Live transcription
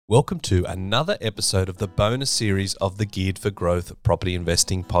Welcome to another episode of the bonus series of the Geared for Growth Property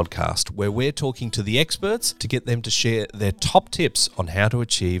Investing podcast, where we're talking to the experts to get them to share their top tips on how to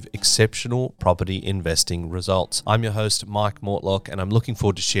achieve exceptional property investing results. I'm your host, Mike Mortlock, and I'm looking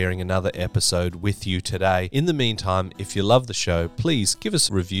forward to sharing another episode with you today. In the meantime, if you love the show, please give us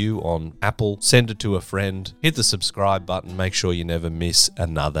a review on Apple, send it to a friend, hit the subscribe button, make sure you never miss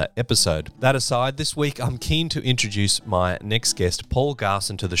another episode. That aside, this week I'm keen to introduce my next guest, Paul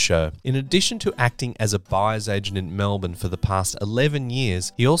Garson, to the show. In addition to acting as a buyer's agent in Melbourne for the past 11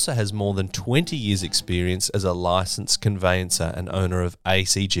 years, he also has more than 20 years experience as a licensed conveyancer and owner of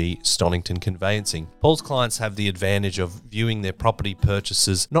ACG Stonington Conveyancing. Paul's clients have the advantage of viewing their property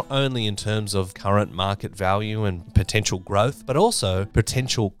purchases not only in terms of current market value and potential growth, but also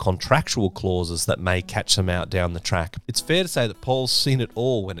potential contractual clauses that may catch them out down the track. It's fair to say that Paul's seen it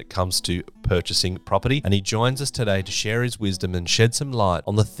all when it comes to purchasing property, and he joins us today to share his wisdom and shed some light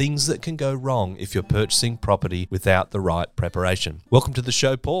on the things that can go wrong if you're purchasing property without the right preparation. Welcome to the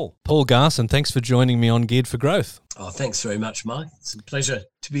show, Paul. Paul Garson, thanks for joining me on Geared for Growth. Oh, thanks very much, Mike. It's a pleasure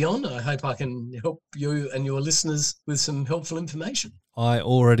to be on. I hope I can help you and your listeners with some helpful information. I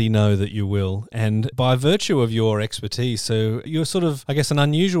already know that you will. And by virtue of your expertise, so you're sort of, I guess, an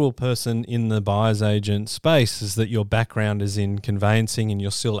unusual person in the buyer's agent space is that your background is in conveyancing and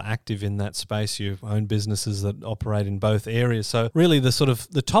you're still active in that space. You own businesses that operate in both areas. So really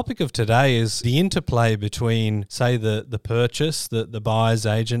the topic of today is the interplay between, say, the purchase, the buyer's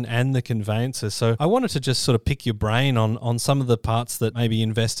agent and the conveyancer. So I wanted to just sort of pick your brain on some of the parts that maybe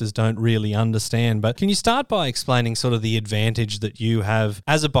investors don't really understand. But can you start by explaining sort of the advantage that you have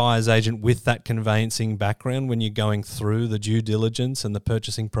as a buyer's agent with that conveyancing background when you're going through the due diligence and the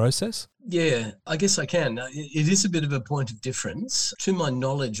purchasing process? Yeah, I guess I can. It is a bit of a point of difference. To my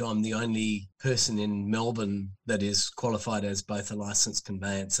knowledge, I'm the only person in Melbourne that is qualified as both a licensed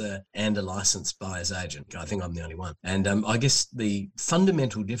conveyancer and a licensed buyer's agent. I think I'm the only one. And I guess the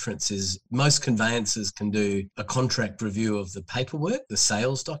fundamental difference is most conveyancers can do a contract review of the paperwork, the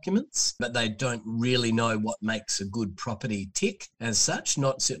sales documents, but they don't really know what makes a good property tick as such,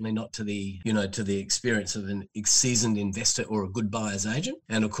 certainly not to the experience of a seasoned investor or a good buyer's agent.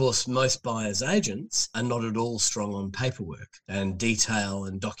 And of course, most buyer's agents are not at all strong on paperwork and detail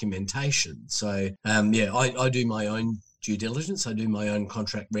and documentation. So, I do my own due diligence. I do my own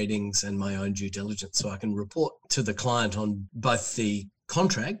contract readings and my own due diligence, so I can report to the client on both the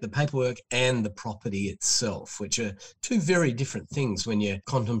contract, the paperwork, and the property itself, which are two very different things when you're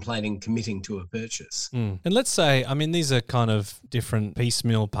contemplating committing to a purchase. And let's say, these are kind of different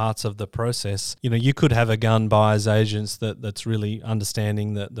piecemeal parts of the process. You could have a gun buyer's agents that's really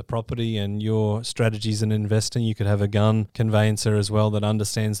understanding the property and your strategies in investing. You could have a gun conveyancer as well that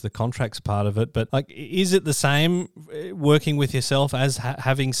understands the contracts part of it. But is it the same working with yourself as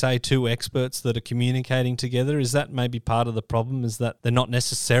having, say, two experts that are communicating together? Is that maybe part of the problem, is that they're not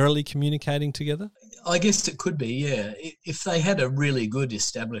necessarily communicating together? I guess it could be, yeah. If they had a really good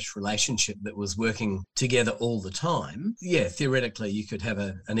established relationship that was working together all the time, yeah, theoretically you could have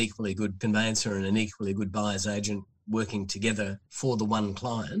an equally good conveyancer and an equally good buyer's agent working together for the one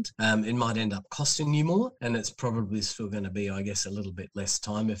client. It might end up costing you more, and it's probably still going to be, I guess, a little bit less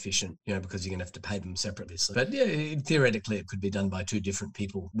time efficient, because you're going to have to pay them separately. But yeah, theoretically, it could be done by two different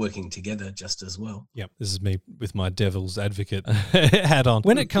people working together just as well. Yeah, this is me with my devil's advocate hat on.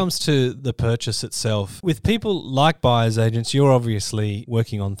 When it comes to the purchase itself, with people like buyer's agents, you're obviously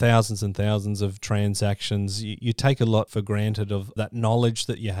working on thousands and thousands of transactions. You take a lot for granted of that knowledge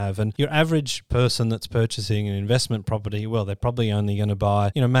that you have, and your average person that's purchasing an investment property, well, they're probably only going to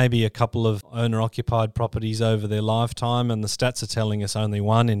buy, maybe a couple of owner-occupied properties over their lifetime, and the stats are telling us only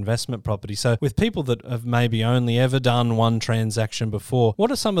one investment property. So with people that have maybe only ever done one transaction before,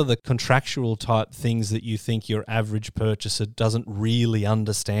 what are some of the contractual type things that you think your average purchaser doesn't really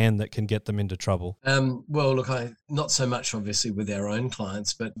understand that can get them into trouble? Well, look, not so much obviously with our own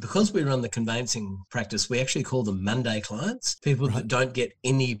clients, but because we run the conveyancing practice, we actually call them Monday clients, people that don't get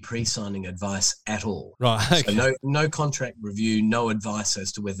any pre-signing advice at all. Right. Okay. So no contract review, no advice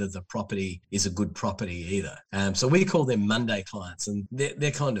as to whether the property is a good property either. So we call them Monday clients, and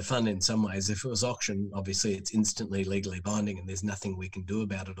they're kind of fun in some ways. If it was auction, obviously it's instantly legally binding and there's nothing we can do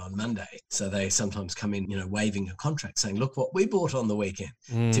about it on Monday. So they sometimes come in, waiving a contract saying, look what we bought on the weekend.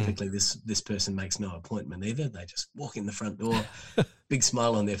 Typically this person makes no appointment either. They just walk in the front door, big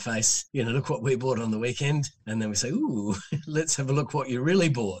smile on their face, look what we bought on the weekend. And then we say, ooh, let's have a look what you really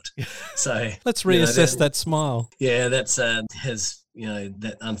bought. So let's reassess that smile. Yeah, that's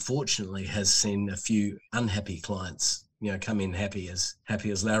that unfortunately has seen a few unhappy clients come in happy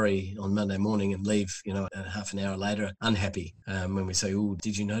as Larry on Monday morning and leave, half an hour later unhappy. When we say, oh,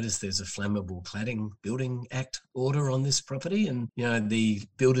 did you notice there's a Flammable Cladding Building Act order on this property? And, the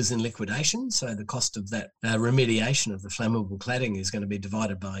builder's in liquidation. So the cost of that remediation of the flammable cladding is going to be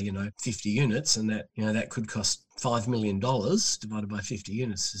divided by, 50 units. And that could cost $5 million divided by 50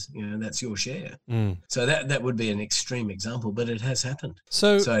 units. That's your share. So that would be an extreme example, but it has happened.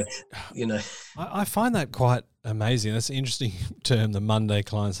 So I find that quite amazing. That's an interesting term, the Monday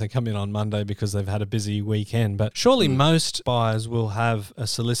clients. They come in on Monday because they've had a busy weekend. But surely most buyers will have a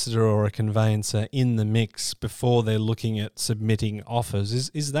solicitor or a conveyancer in the mix before they're looking at submitting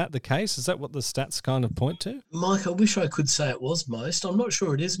offers. Is that the case? Is that what the stats kind of point to? Mike, I wish I could say it was most. I'm not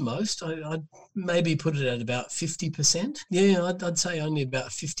sure it is most. I'd maybe put it at about 50%. Yeah, I'd say only about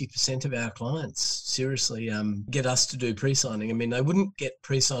 50% of our clients seriously get us to do pre-signing. I mean, they wouldn't get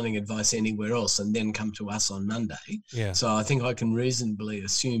pre-signing advice anywhere else and then come to us on Monday. Yeah. So I think I can reasonably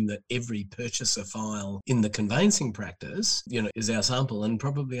assume that every purchaser file in the conveyancing practice, is our sample, and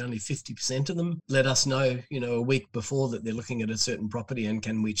probably only 50% of them let us know, a week before that they're looking at a certain property and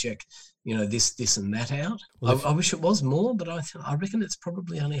can we check, this and that out. Well, I wish it was more, but I reckon it's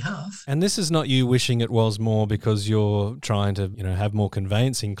probably only half. And this is not you wishing it was more because you're trying to, have more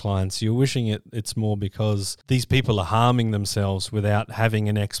conveyancing clients. You're wishing it's more because these people are harming themselves without having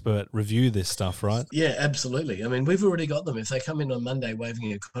an expert review this stuff, right? Yeah, absolutely. I mean, we've already got them. If they come in on Monday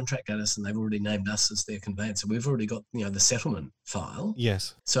waving a contract at us and they've already named us as their conveyancer, we've already got, the settlement file.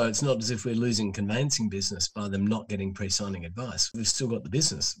 Yes. So it's not as if we're losing conveyancing business by them not getting pre-signing advice. We've still got the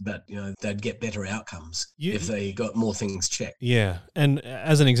business, but, they'd get better outcomes if they got more things checked. Yeah. And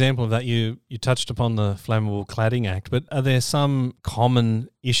as an example of that, you touched upon the Flammable Cladding Act, but are there some common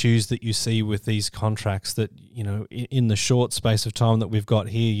issues that you see with these contracts that, in the short space of time that we've got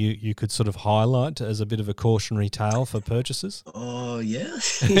here, you could sort of highlight as a bit of a cautionary tale for purchasers? Oh, yeah.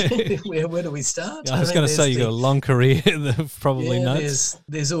 Where do we start? I was going to say you've got a long career, probably notes.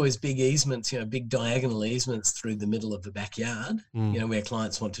 There's always big easements, big diagonal easements through the middle of the backyard, where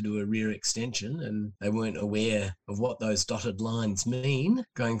clients want to do a rear extension and they weren't aware of what those dotted lines mean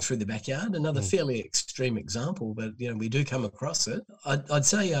going through the backyard. Another fairly extreme example, but, we do come across it. I'd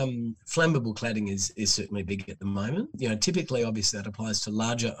say flammable cladding is certainly big at the moment. Typically, obviously, that applies to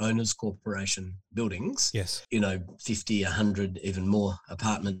larger owners corporation buildings. Yes. 50, 100, even more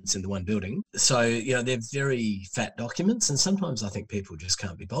apartments in the one building. So, they're very fat documents, and sometimes I think people just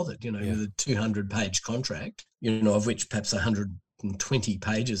can't be bothered, with a 200-page contract, of which perhaps 120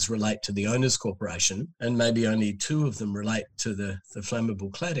 pages relate to the owners corporation and maybe only 2 of them relate to the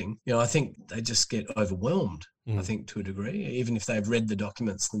flammable cladding. I think they just get overwhelmed. I think to a degree, even if they've read the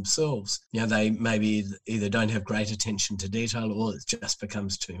documents themselves, they maybe either don't have great attention to detail or it just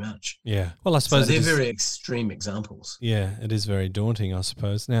becomes too much. Yeah. Well, I suppose so they're very extreme examples. Yeah, it is very daunting, I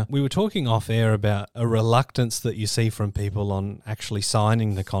suppose. Now, we were talking off air about a reluctance that you see from people on actually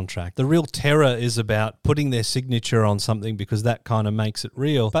signing the contract. The real terror is about putting their signature on something because that kind of makes it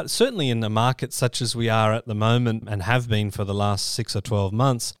real. But certainly in a market such as we are at the moment and have been for the last 6 or 12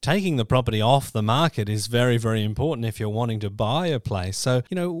 months, taking the property off the market is very, very important if you're wanting to buy a place. So,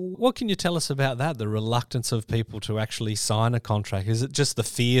 what can you tell us about that, the reluctance of people to actually sign a contract? Is it just the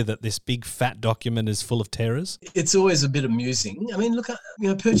fear that this big fat document is full of terrors? It's always a bit amusing. I mean, look,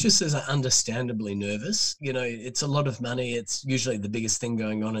 purchasers are understandably nervous. It's a lot of money. It's usually the biggest thing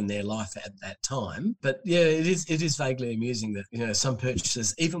going on in their life at that time. But yeah, it is vaguely amusing that, some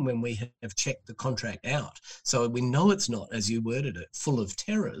purchasers, even when we have checked the contract out, so we know it's not, as you worded it, full of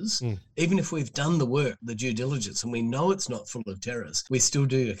terrors, even if we've done the work, the due diligence, and we know it's not full of terrors, we still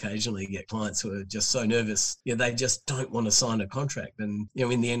do occasionally get clients who are just so nervous, they just don't want to sign a contract. And,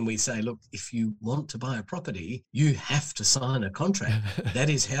 in the end we say, look, if you want to buy a property, you have to sign a contract. That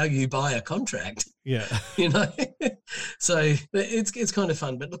is how you buy a contract. Yeah. So it's kind of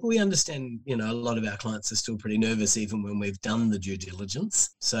fun. But look, we understand, a lot of our clients are still pretty nervous even when we've done the due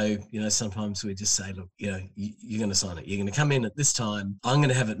diligence. So, sometimes we just say, look, you're going to sign it. You're going to come in at this time. I'm going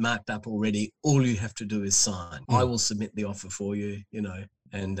to have it marked up already. All you have to do is sign. I will submit the offer for you,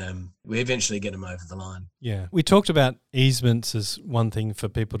 and we eventually get them over the line. Yeah. We talked about easements as one thing for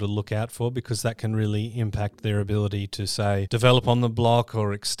people to look out for because that can really impact their ability to, say, develop on the block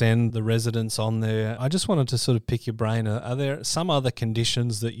or extend the residence on there. I just wanted to sort of pick your brain. Are there some other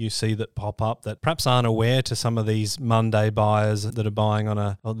conditions that you see that pop up that perhaps aren't aware to some of these Monday buyers that are buying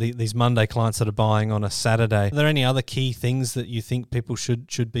on these Monday clients that are buying on a Saturday? Are there any other key things that you think people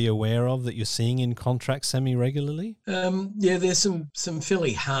should be aware of that you're seeing in contracts semi-regularly? Yeah, there's some fairly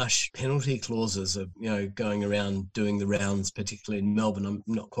fairly harsh penalty clauses are, going around doing the rounds, particularly in Melbourne. I'm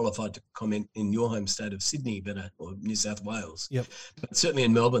not qualified to comment in your home state of Sydney, or New South Wales. Yep. But certainly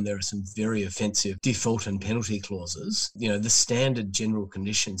in Melbourne, there are some very offensive default and penalty clauses. The standard general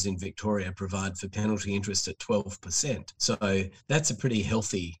conditions in Victoria provide for penalty interest at 12%. So that's a pretty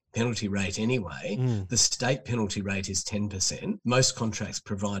healthy penalty rate anyway. The state penalty rate is 10%. Most contracts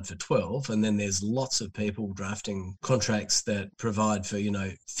provide for 12%, and then there's lots of people drafting contracts that provide for,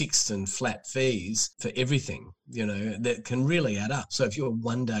 fixed and flat fees for everything, that can really add up. So if you're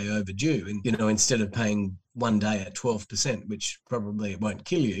 1 day overdue and, instead of paying 1 day at 12%, which probably it won't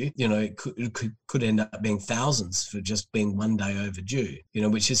kill you, it could end up being thousands for just being 1 day overdue,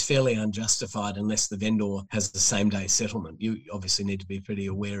 which is fairly unjustified unless the vendor has the same day settlement. You obviously need to be pretty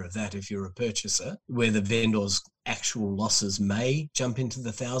aware of that if you're a purchaser, where the vendor's actual losses may jump into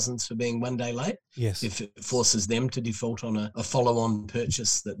the thousands for being 1 day late. Yes. If it forces them to default on a follow-on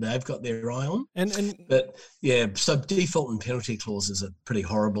purchase that they've got their eye on. But yeah, so default and penalty clauses are pretty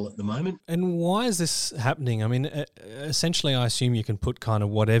horrible at the moment. And why is this happening? I mean, essentially, I assume you can put kind of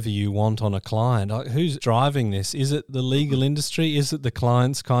whatever you want on a client. Who's driving this? Is it the legal industry? Is it the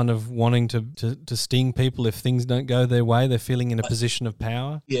clients kind of wanting to sting people if things don't go their way? They're feeling in a position of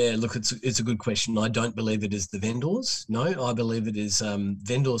power? Yeah, look, it's a good question. I don't believe it is the vendors. No, I believe it is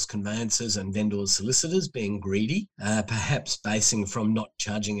vendors, conveyancers and vendors, solicitors being greedy, perhaps basing from not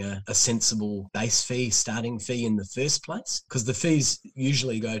charging a sensible base fee, starting fee in the first place, because the fees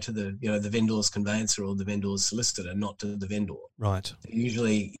usually go to the vendor's conveyancer or the vendor's solicitor, not to the vendor. Right. They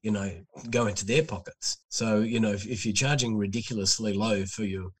usually, go into their pockets. So, if you're charging ridiculously low for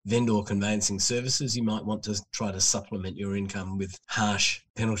your vendor conveyancing services, you might want to try to supplement your income with harsh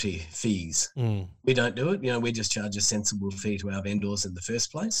penalty fees. We don't do it. We just charge a sensible fee to our vendors in the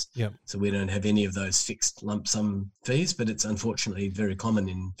first place. Yep. So we don't have any of those fixed lump sum fees, but it's unfortunately very common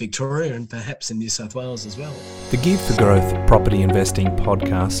in Victoria and perhaps in New South Wales as well. The Geared for Growth Property Investing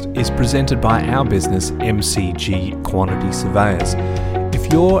podcast is presented by our business, MCG Quantity Surveyors.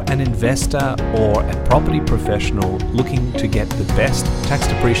 If you're an investor or a property professional looking to get the best tax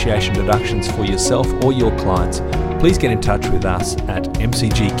depreciation deductions for yourself or your clients, please get in touch with us at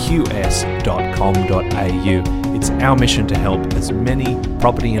mcgqs.com.au. It's our mission to help as many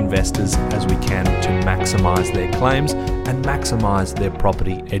property investors as we can to maximise their claims and maximise their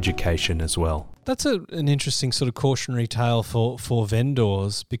property education as well. That's an interesting sort of cautionary tale for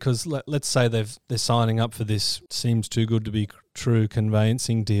vendors, because let's say they're signing up for this seems too good to be true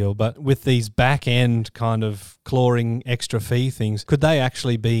conveyancing deal, but with these back end kind of clawing extra fee things, could they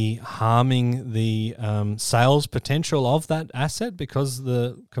actually be harming the sales potential of that asset because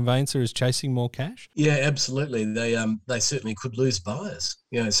the conveyancer is chasing more cash? Yeah, absolutely. They certainly could lose buyers.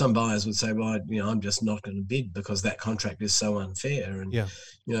 Some buyers would say, well, I'm just not going to bid because that contract is so unfair. And,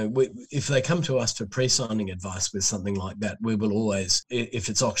 if they come to us for pre-signing advice with something like that, we will always, if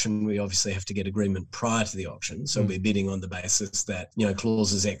it's auction, we obviously have to get agreement prior to the auction. So we're bidding on the basis that,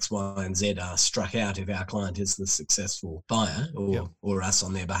 clauses X, Y, and Z are struck out if our client is the successful buyer or us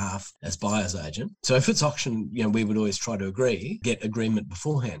on their behalf as buyer's agent. So if it's auction, we would always try to get agreement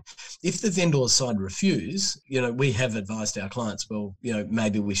beforehand. If the vendor's side refuse, we have advised our clients, well,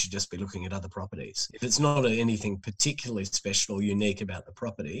 maybe we should just be looking at other properties. If it's not anything particularly special or unique about the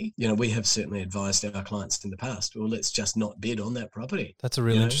property, we have certainly advised our clients in the past, well, let's just not bid on that property. That's a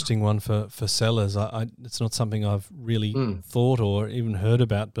really interesting one for sellers. It's not something I've really thought or even heard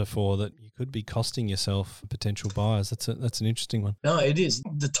about before, that you could be costing yourself potential buyers. That's an interesting one. No, it is.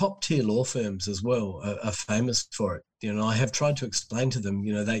 The top tier law firms as well are famous for it. I have tried to explain to them,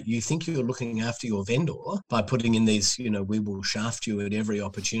 that you think you're looking after your vendor by putting in these, we will shaft you at every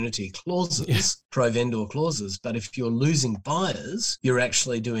opportunity clauses, pro-vendor clauses. But if you're losing buyers, you're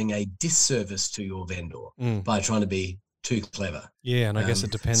actually doing a disservice to your vendor by trying to be too clever. Yeah, and I guess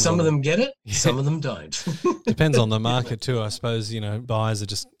it depends. Some of them get it, some of them don't. Depends on the market too, I suppose. Buyers are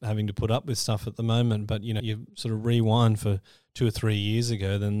just having to put up with stuff at the moment, but you sort of rewind for 2 or 3 years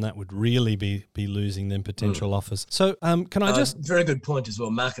ago, then that would really be losing them potential offers. So can I just... Very good point as well.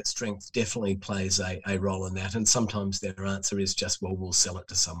 Market strength definitely plays a role in that, and sometimes their answer is just, well, we'll sell it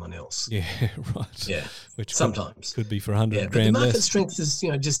to someone else. Yeah, right. Yeah, which sometimes. Could be for 100 grand grand less. But the market less. strength has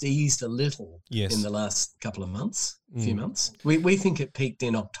just eased a little in the last couple of months. Few months. We think it peaked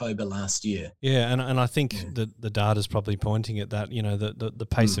in October last year. Yeah, and I think the data's probably pointing at that. The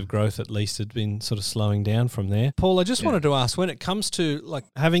pace of growth at least had been sort of slowing down from there. Paul, I just wanted to ask, when it comes to like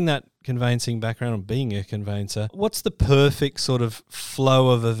having that conveyancing background and being a conveyancer, what's the perfect sort of flow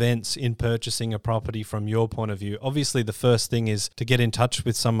of events in purchasing a property from your point of view? Obviously, the first thing is to get in touch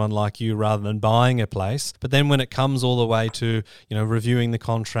with someone like you rather than buying a place. But then when it comes all the way to, reviewing the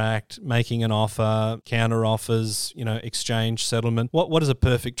contract, making an offer, counter offers, exchange, settlement, what does a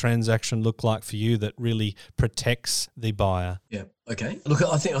perfect transaction look like for you that really protects the buyer? Yeah. Okay. Look,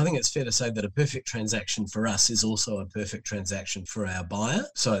 I think it's fair to say that a perfect transaction for us is also a perfect transaction for our buyer.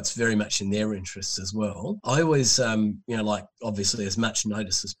 So it's very much in their interests as well. I always, like obviously as much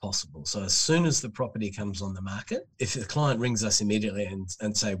notice as possible. So as soon as the property comes on the market, if the client rings us immediately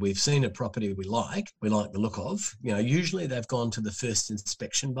and say, we've seen a property we like the look of, usually they've gone to the first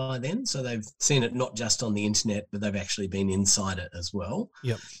inspection by then. So they've seen it not just on the internet, but they've actually been inside it as well.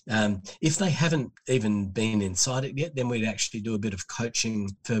 Yep. If they haven't even been inside it yet, then we'd actually do a bit of coaching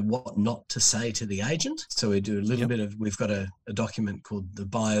for what not to say to the agent. So we do a little bit of, we've got a document called the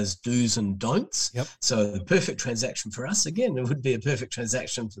buyer's do's and don'ts. Yep. So the perfect transaction for us, again, it would be a perfect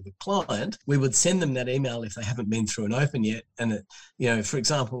transaction for the client. We would send them that email if they haven't been through an open yet. And, for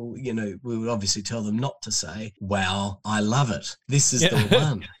example, we would obviously tell them not to say, wow, I love it. This is the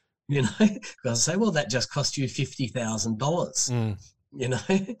one, because I say, well, that just cost you $50,000.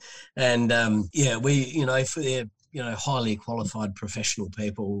 And if they're highly qualified professional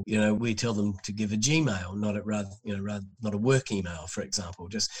people, we tell them to give a Gmail, not a work email, for example,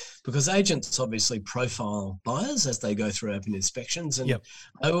 just because agents obviously profile buyers as they go through open inspections. And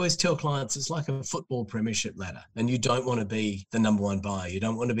I always tell clients it's like a football premiership ladder, and you don't want to be the number one buyer. You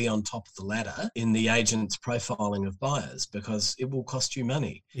don't want to be on top of the ladder in the agent's profiling of buyers, because it will cost you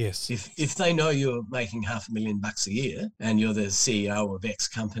money. Yes. If they know you're making $500,000 a year and you're the CEO of X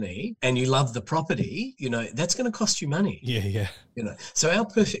company and you love the property, that's going to cost you money. Yeah. So our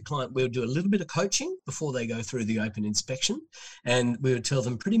perfect client, we'll do a little bit of coaching before they go through the open inspection, and we would tell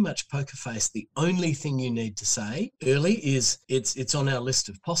them pretty much poker face, the only thing you need to say early is it's on our list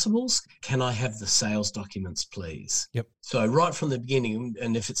of possibles. Can I have the sales documents, please? Yep. So right from the beginning,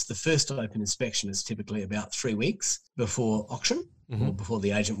 and if it's the first open inspection, it's typically about 3 weeks before auction. Or before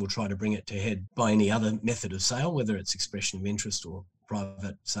the agent will try to bring it to head by any other method of sale, whether it's expression of interest or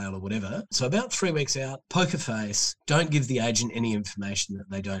private sale or whatever. So about 3 weeks out, poker face, don't give the agent any information that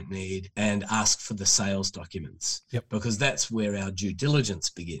they don't need, and ask for the sales documents. Yep. Because that's where our due diligence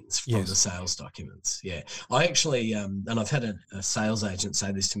begins, from the sales documents. Yeah. I actually, and I've had a sales agent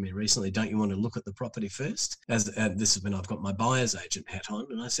say this to me recently, don't you want to look at the property first? This is when I've got my buyer's agent hat on.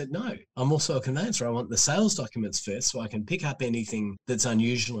 And I said, no, I'm also a conveyancer. I want the sales documents first so I can pick up anything that's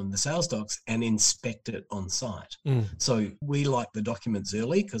unusual in the sales docs and inspect it on site. So we like the documents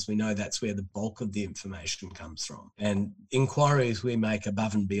early because we know that's where the bulk of the information comes from. And inquiries we make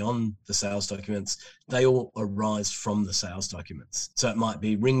above and beyond the sales documents, they all arise from the sales documents. So it might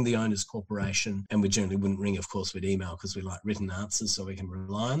be ring the owner's corporation, and we generally wouldn't ring, of course, with email because we like written answers so we can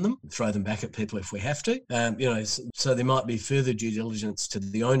rely on them, throw them back at people if we have to. So there might be further due diligence to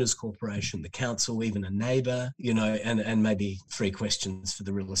the owner's corporation, the council, even a neighbour, and maybe 3 questions for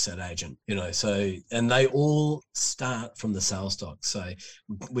the real estate agent, and they all start from the sales docs. So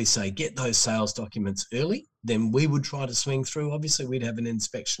we say, get those sales documents early. Then we would try to swing through. Obviously, we'd have an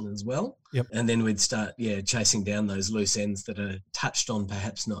inspection as well. Yep. And then we'd start, chasing down those loose ends that are touched on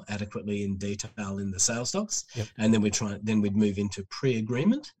perhaps not adequately in detail in the sales docs. Yep. And then we'd move into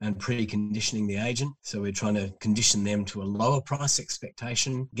pre-agreement and pre-conditioning the agent. So we're trying to condition them to a lower price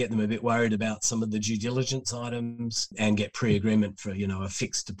expectation, get them a bit worried about some of the due diligence items, and get pre-agreement for, a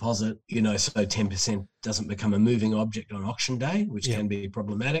fixed deposit, so 10% doesn't become a moving object on auction day, which can be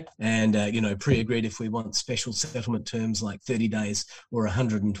problematic. And, pre-agreed if we want special settlement terms like 30 days or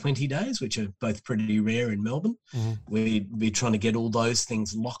 120 days, which are both pretty rare in Melbourne. We'd be trying to get all those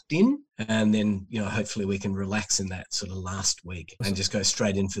things locked in, and then, hopefully we can relax in that sort of last week and just go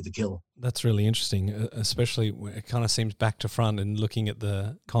straight in for the kill. That's really interesting, especially when it kind of seems back to front and looking at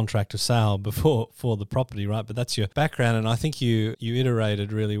the contract of sale for the property, right? But that's your background, and I think you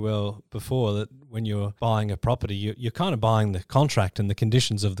iterated really well before that when you're buying a property, you're kind of buying the contract and the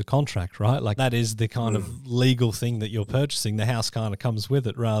conditions of the contract, right? Like that is the kind of legal thing that you're purchasing. The house kind of comes with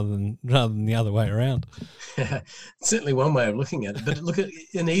it rather than the other way around. Certainly one way of looking at it. But look at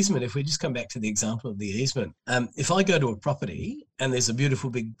an easement. If we just come back to the example of the easement, if I go to a property and there's a beautiful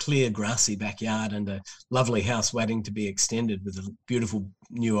big clear grassy backyard and a lovely house waiting to be extended with a beautiful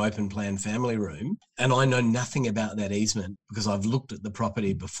new open plan family room, and I know nothing about that easement because I've looked at the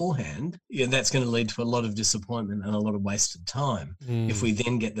property beforehand, that's going to lead to a lot of disappointment and a lot of wasted time. If we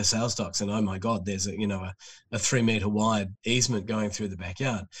then get the sales docs and, oh my God, there's a 3 metre wide easement going through the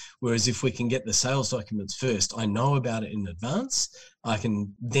backyard. Whereas if we can get the sales documents first, I know about it in advance, I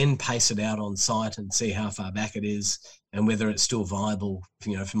can then pace it out on site and see how far back it is and whether it's still viable,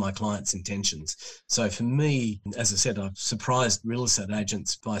 for my client's intentions. So for me, as I said, I've surprised real estate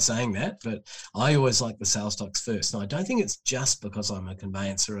agents by saying that, but I always like the sales docs first. And I don't think it's just because I'm a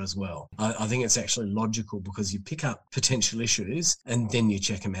conveyancer as well. I think it's actually logical because you pick up potential issues and then you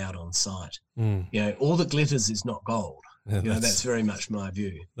check them out on site. All that glitters is not gold. Yeah, that's very much my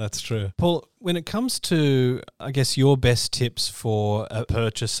view. That's true. Paul, when it comes to, I guess, your best tips for a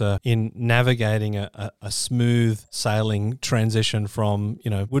purchaser in navigating a smooth sailing transition from,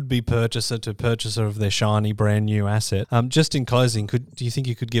 would-be purchaser to purchaser of their shiny brand new asset, just in closing, do you think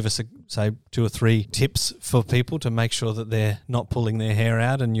you could give us, say, 2 or 3 tips for people to make sure that they're not pulling their hair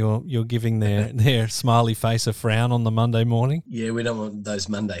out and you're giving their smiley face a frown on the Monday morning? Yeah, we don't want those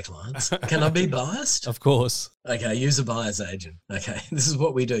Monday clients. Can I be biased? Of course. Okay, use a buyer's agent. Okay, this is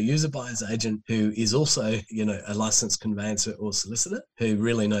what we do. Use a buyer's agent who is also, a licensed conveyancer or solicitor who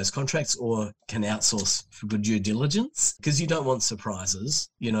really knows contracts or can outsource for good due diligence, because you don't want surprises.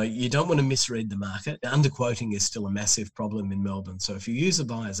 You don't want to misread the market. Underquoting is still a massive problem in Melbourne. So if you use a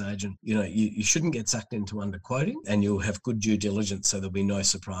buyer's agent, you shouldn't get sucked into underquoting, and you'll have good due diligence, so there'll be no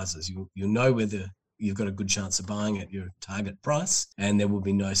surprises. You'll know whether you've got a good chance of buying at your target price, and there will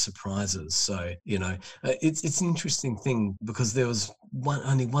be no surprises. So, it's an interesting thing because there was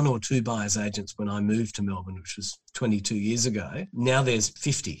only 1 or 2 buyer's agents when I moved to Melbourne, which was 22 years ago. Now there's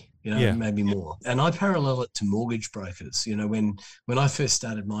 50. Maybe more. And I parallel it to mortgage brokers. When I first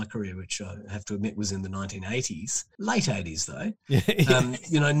started my career, which I have to admit was in the 1980s, late 80s though,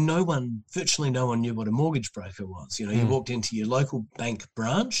 virtually no one knew what a mortgage broker was. You walked into your local bank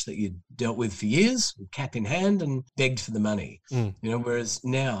branch that you'd dealt with for years, cap in hand, and begged for the money. Whereas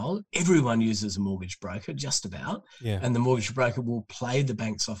now everyone uses a mortgage broker, just about, and the mortgage broker will play the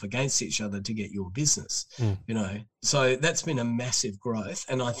banks off against each other to get your business. So that's been a massive growth,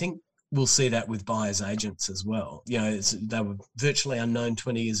 and I think we'll see that with buyer's agents as well. They were virtually unknown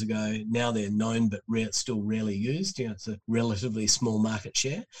 20 years ago. Now they're known but still rarely used. It's a relatively small market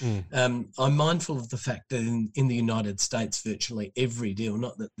share. I'm mindful of the fact that in the United States, virtually every deal,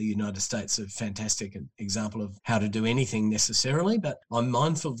 not that the United States is a fantastic example of how to do anything necessarily, but I'm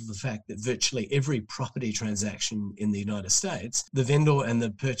mindful of the fact that virtually every property transaction in the United States, the vendor and the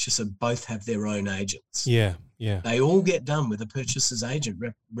purchaser both have their own agents. Yeah. They all get done with a purchaser's agent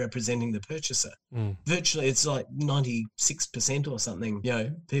representing the purchaser. Virtually, it's like 96% or something.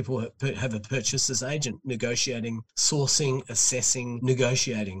 People have a purchaser's agent negotiating, sourcing, assessing,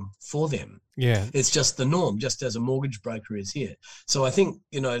 negotiating for them. Yeah. It's just the norm, just as a mortgage broker is here. So I think,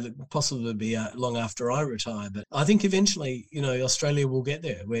 possibly it'll be long after I retire, but I think eventually, Australia will get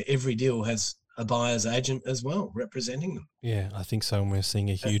there where every deal has a buyer's agent as well, representing them. Yeah, I think so. And we're seeing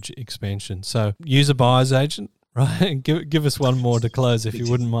a huge expansion. So use a buyer's agent, right? Give us one more to close, if you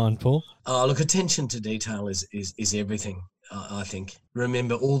wouldn't mind, Paul. Look, attention to detail is everything. I think.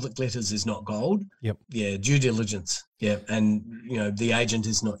 Remember, all that glitters is not gold. Yep. Yeah, due diligence. Yeah, and the agent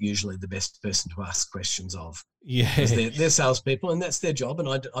is not usually the best person to ask questions of. Yeah, they're salespeople, and that's their job,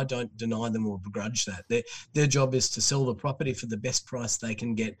 and I don't deny them or begrudge that. Their job is to sell the property for the best price they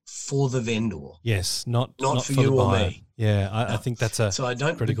can get for the vendor. Yes, not for you or me. Yeah, I think that's a so I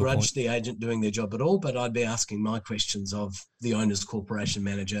don't begrudge point. The agent doing their job at all, but I'd be asking my questions of the owner's corporation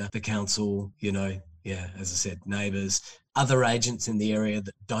manager, the council, as I said, neighbours, other agents in the area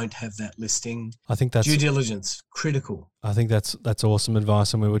that don't have that listing. I think that's due diligence, critical. I think that's awesome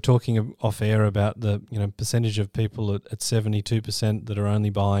advice. And we were talking off air about the percentage of people at 72% that are only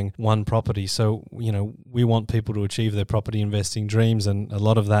buying one property. So we want people to achieve their property investing dreams, and a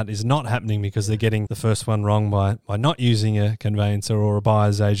lot of that is not happening because they're getting the first one wrong by not using a conveyancer or a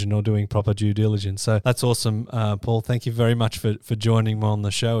buyer's agent or doing proper due diligence. So that's awesome, Paul. Thank you very much for joining me on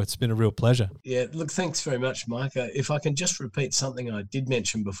the show. It's been a real pleasure. Yeah, look, thanks very much, Mike. If I can just repeat something I did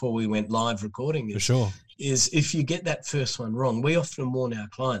mention before we went live recording. For sure. Is if you get that first one wrong, we often warn our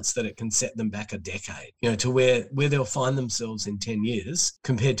clients that it can set them back a decade, to where they'll find themselves in 10 years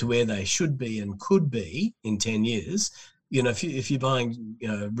compared to where they should be and could be in 10 years. if you're buying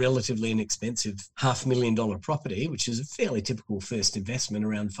relatively inexpensive $500,000 property, which is a fairly typical first investment,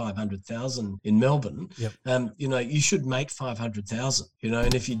 around 500,000 in Melbourne, you should make 500,000.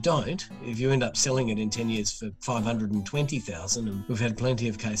 And if you don't, if you end up selling it in 10 years for 520,000, and we've had plenty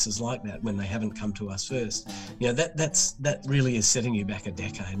of cases like that when they haven't come to us first, that really is setting you back a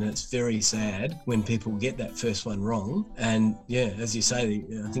decade, and it's very sad when people get that first one wrong. And as you say,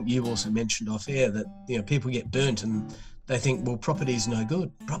 I think you also mentioned off air that people get burnt and they think, well, property's no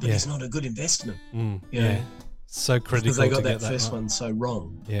good. Property's not a good investment. So critical because they got to that get first right. one so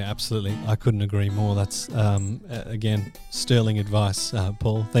wrong. Yeah, absolutely. I couldn't agree more. That's, again, sterling advice,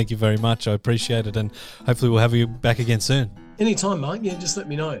 Paul. Thank you very much. I appreciate it, and hopefully we'll have you back again soon. Anytime, mate. Just let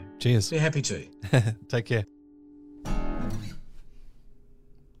me know. Cheers. Be happy to. Take care.